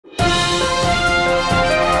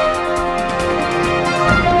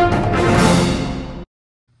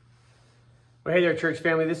Well, hey there, church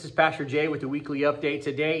family. This is Pastor Jay with the weekly update.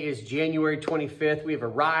 Today is January 25th. We have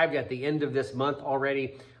arrived at the end of this month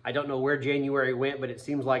already. I don't know where January went, but it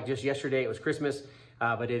seems like just yesterday it was Christmas,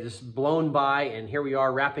 but it has blown by, and here we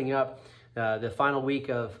are wrapping up the final week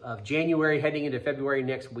of January, heading into February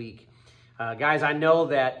next week. Guys, I know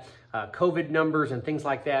that COVID numbers and things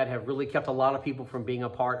like that have really kept a lot of people from being a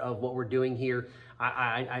part of what we're doing here.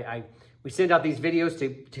 We send out these videos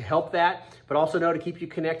to help that, but also know to keep you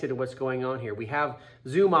connected to what's going on here. We have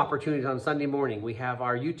Zoom opportunities on Sunday morning. We have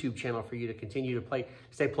our YouTube channel for you to continue to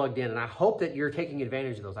stay plugged in, and I hope that you're taking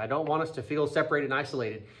advantage of those. I don't want us to feel separated and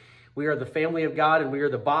isolated. We are the family of God, and we are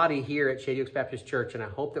the body here at Shady Oaks Baptist Church, and I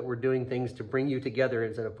hope that we're doing things to bring you together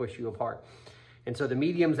instead of push you apart. And so the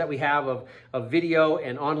mediums that we have of video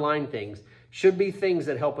and online things should be things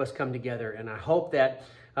that help us come together, and I hope that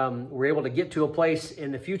we're able to get to a place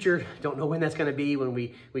in the future, don't know when that's going to be, when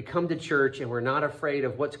we come to church and we're not afraid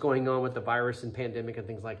of what's going on with the virus and pandemic and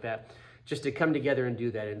things like that, just to come together and do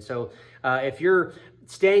that. And so if you're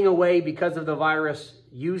staying away because of the virus,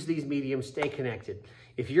 use these mediums, stay connected.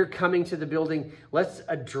 If you're coming to the building, let's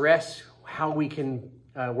address how we can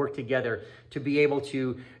work together to be able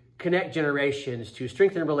to connect generations, to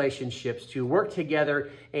strengthen relationships, to work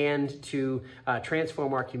together, and to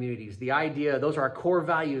transform our communities. The idea, those are our core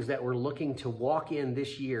values that we're looking to walk in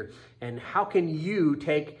this year. And how can you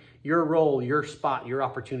take your role, your spot, your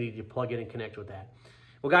opportunity to plug in and connect with that?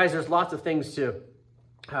 Well, guys, there's lots of things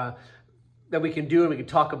that we can do and we can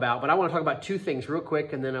talk about, but I want to talk about two things real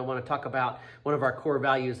quick, and then I want to talk about one of our core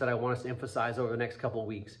values that I want us to emphasize over the next couple of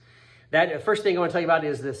weeks. That first thing I want to tell you about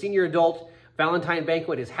is the Senior Adult Valentine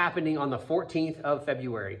Banquet is happening on the 14th of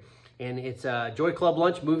February. And it's a Joy Club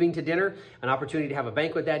lunch, moving to dinner, an opportunity to have a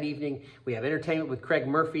banquet that evening. We have entertainment with Craig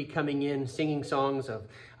Murphy coming in, singing songs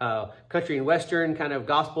of country and Western, kind of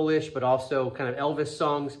gospel-ish, but also kind of Elvis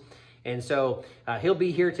songs. And so he'll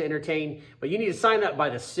be here to entertain, but you need to sign up by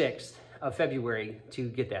the 6th of February to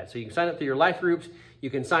get that. So you can sign up through your life groups. You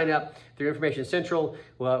can sign up through Information Central.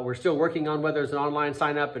 Well, we're still working on whether it's an online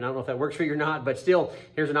sign up, and I don't know if that works for you or not, but still,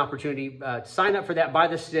 here's an opportunity to sign up for that by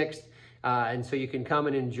the 6th, and so you can come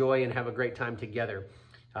and enjoy and have a great time together.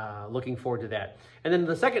 Looking forward to that. And then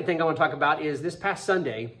the second thing I want to talk about is this past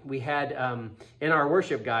Sunday, we had in our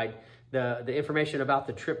worship guide the information about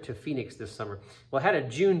the trip to Phoenix this summer. Well, it had a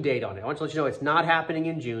June date on it. I want to let you know it's not happening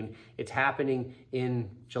in June. It's happening in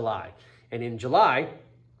July. And in July,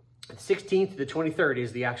 the 16th to the 23rd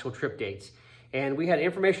is the actual trip dates. And we had an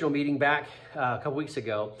informational meeting back a couple weeks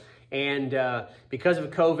ago. And because of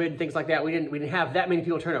COVID and things like that, we didn't have that many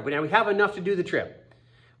people turn up. But now we have enough to do the trip.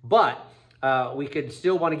 But we could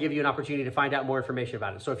still want to give you an opportunity to find out more information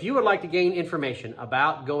about it. So if you would like to gain information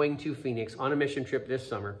about going to Phoenix on a mission trip this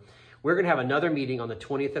summer, we're going to have another meeting on the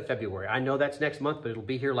 20th of February. I know that's next month, but it'll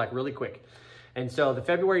be here like really quick. And so the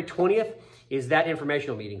February 20th is that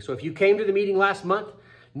informational meeting. So if you came to the meeting last month,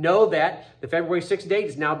 know that the February 6th date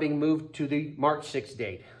is now being moved to the March 6th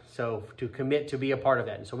date. So to commit to be a part of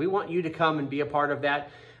that. And so we want you to come and be a part of that.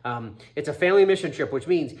 It's a family mission trip, which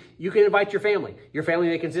means you can invite your family. Your family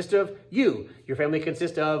may consist of you. Your family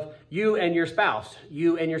consists of you and your spouse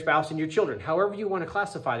and your children. However you want to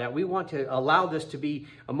classify that, we want to allow this to be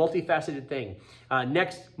a multifaceted thing.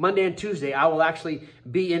 Next Monday and Tuesday, I will actually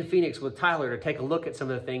be in Phoenix with Tyler to take a look at some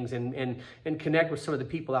of the things and connect with some of the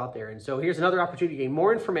people out there. And so here's another opportunity to gain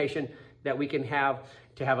more information that we can have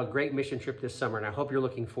to have a great mission trip this summer. And I hope you're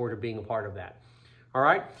looking forward to being a part of that. All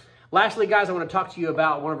right. Lastly, guys, I want to talk to you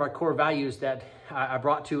about one of our core values that I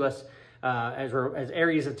brought to us as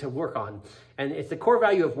areas to work on. And it's the core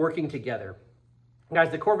value of working together.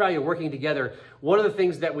 Guys, the core value of working together, one of the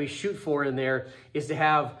things that we shoot for in there is to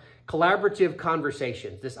have collaborative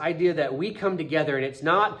conversations. This idea that we come together, and it's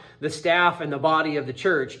not the staff and the body of the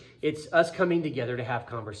church, it's us coming together to have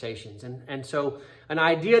conversations. And so an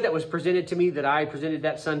idea that was presented to me that I presented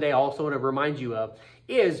that Sunday, I also want to remind you of,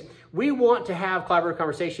 is we want to have collaborative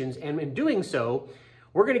conversations, and in doing so,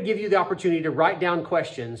 we're going to give you the opportunity to write down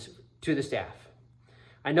questions to the staff.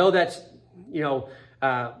 I know that's,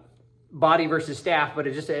 body versus staff, but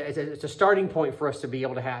it's a starting point for us to be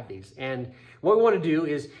able to have these. And what we want to do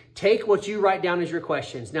is take what you write down as your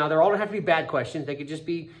questions. Now, they're all don't have to be bad questions. They could just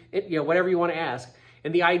be, whatever you want to ask.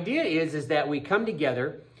 And the idea is that we come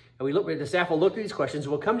together and the staff will look at these questions.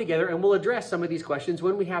 We'll come together and we'll address some of these questions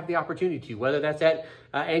when we have the opportunity to, whether that's at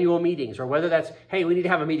annual meetings or whether that's, hey, we need to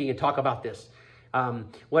have a meeting and talk about this.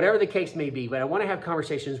 Whatever the case may be, but I want to have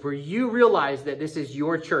conversations where you realize that this is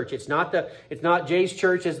your church. It's not Jay's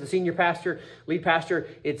church as the senior pastor, lead pastor.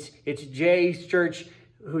 It's Jay's church,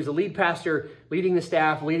 who's the lead pastor, leading the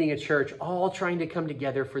staff, leading a church, all trying to come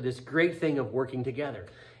together for this great thing of working together.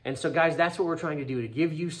 And so guys, that's what we're trying to do, to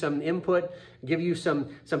give you some input, give you some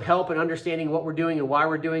help in understanding what we're doing and why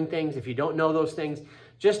we're doing things. If you don't know those things,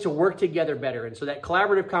 just to work together better. And so that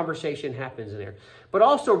collaborative conversation happens in there. But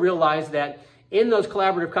also realize that in those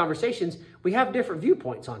collaborative conversations, we have different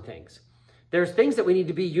viewpoints on things. There's things that we need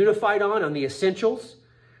to be unified on the essentials.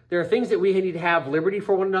 There are things that we need to have liberty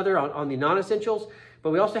for one another on the non-essentials. But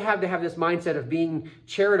we also have to have this mindset of being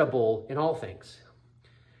charitable in all things.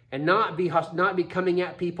 And not be coming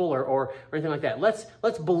at people or anything like that. Let's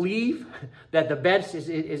believe that the best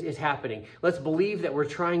is happening. Let's believe that we're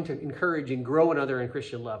trying to encourage and grow another in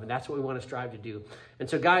Christian love. And that's what we want to strive to do. And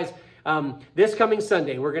so guys, this coming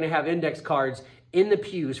Sunday, we're going to have index cards in the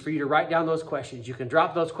pews for you to write down those questions. You can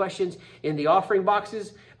drop those questions in the offering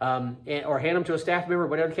boxes or hand them to a staff member,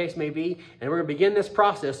 whatever the case may be. And we're going to begin this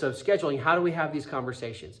process of scheduling. How do we have these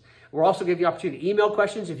conversations? We'll also give you the opportunity to email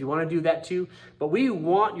questions if you want to do that too. But we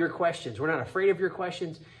want your questions. We're not afraid of your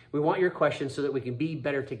questions. We want your questions so that we can be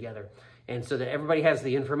better together. And so that everybody has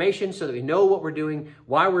the information so that we know what we're doing,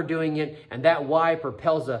 why we're doing it, and that why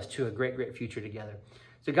propels us to a great, great future together.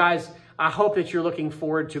 So guys, I hope that you're looking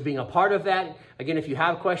forward to being a part of that. Again, if you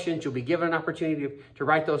have questions, you'll be given an opportunity to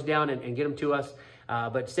write those down and get them to us.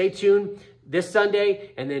 But stay tuned this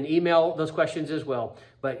Sunday and then email those questions as well.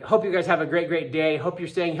 But hope you guys have a great, great day. Hope you're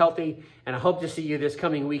staying healthy. And I hope to see you this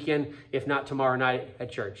coming weekend, if not tomorrow night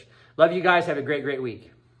at church. Love you guys. Have a great, great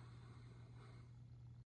week.